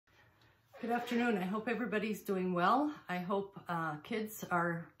Good afternoon. I hope everybody's doing well. I hope kids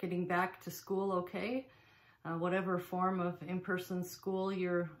are getting back to school okay. Whatever form of in-person school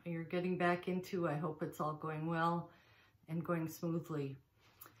you're getting back into, I hope it's all going well and going smoothly.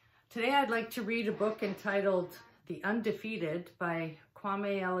 Today I'd like to read a book entitled The Undefeated by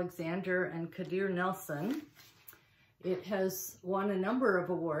Kwame Alexander and Kadir Nelson. It has won a number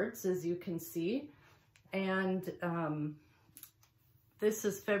of awards, as you can see, and this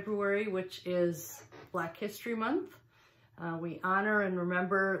is February, which is Black History Month. We honor and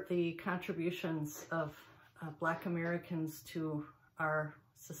remember the contributions of Black Americans to our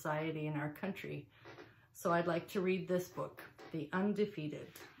society and our country. So I'd like to read this book, The Undefeated.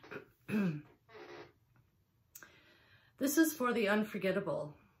 This is for the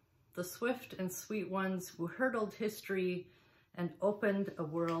unforgettable, the swift and sweet ones who hurdled history and opened a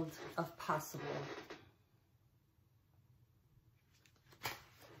world of possible.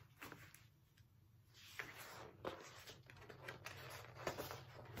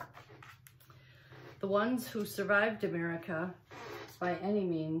 The ones who survived America by any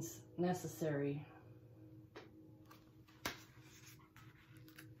means necessary.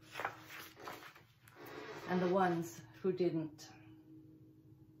 And the ones who didn't.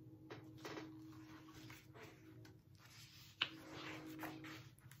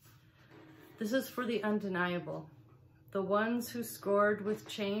 This is for the undeniable, the ones who scored with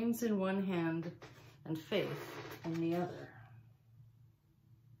chains in one hand and faith in the other.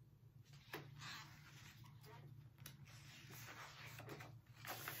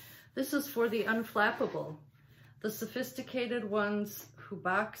 This is for the unflappable, the sophisticated ones who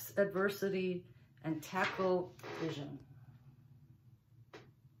box adversity and tackle vision.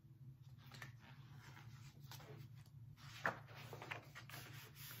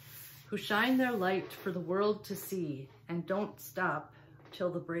 Who shine their light for the world to see and don't stop till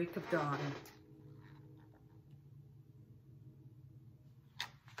the break of dawn.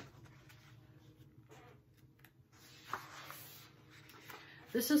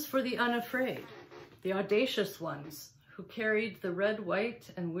 This is for the unafraid, the audacious ones who carried the red, white,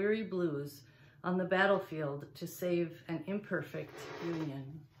 and weary blues on the battlefield to save an imperfect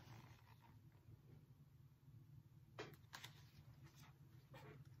union.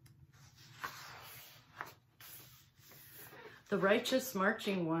 The righteous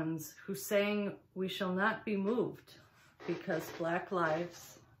marching ones who sang, "We shall not be moved because Black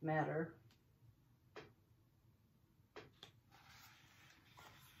lives matter."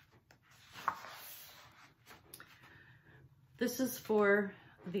 This is for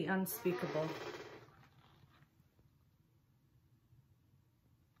the unspeakable.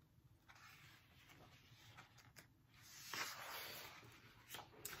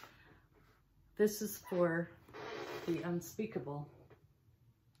 This is for the unspeakable.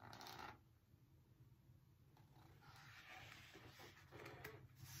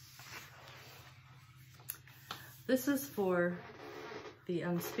 This is for the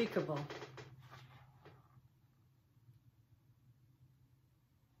unspeakable.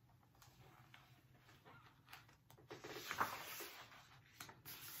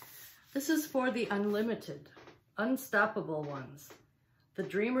 This is for the unlimited, unstoppable ones, the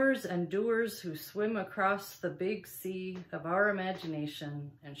dreamers and doers who swim across the big sea of our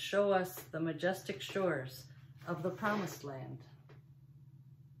imagination and show us the majestic shores of the promised land.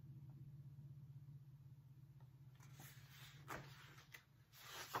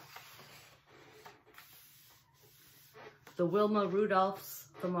 The Wilma Rudolphs,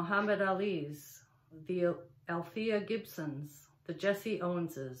 the Muhammad Alis, the Althea Gibsons, the Jesse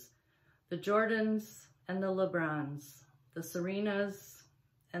Owenses, the Jordans and the LeBrons, the Serenas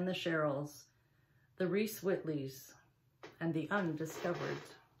and the Cheryls, the Reese Whitleys, and the undiscovered.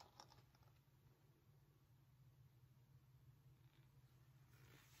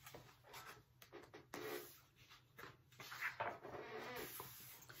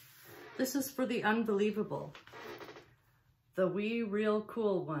 This is for the unbelievable, the wee real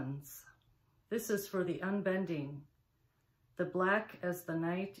cool ones. This is for the unbending, the black as the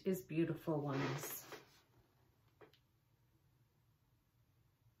night is beautiful ones.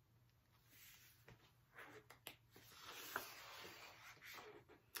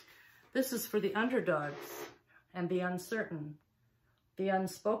 This is for the underdogs and the uncertain, the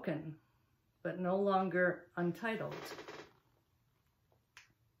unspoken, but no longer untitled.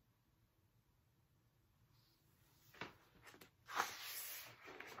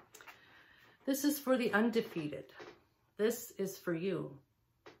 This is for the undefeated. This is for you,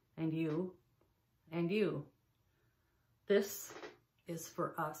 and you, and you. This is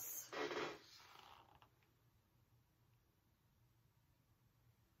for us.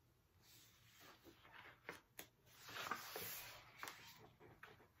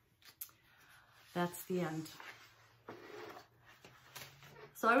 that's the end.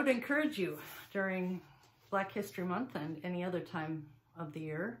 So I would encourage you during Black History Month and any other time of the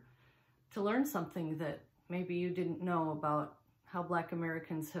year to learn something that maybe you didn't know about how Black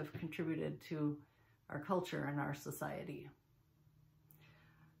Americans have contributed to our culture and our society.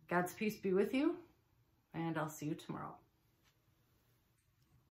 God's peace be with you, and I'll see you tomorrow.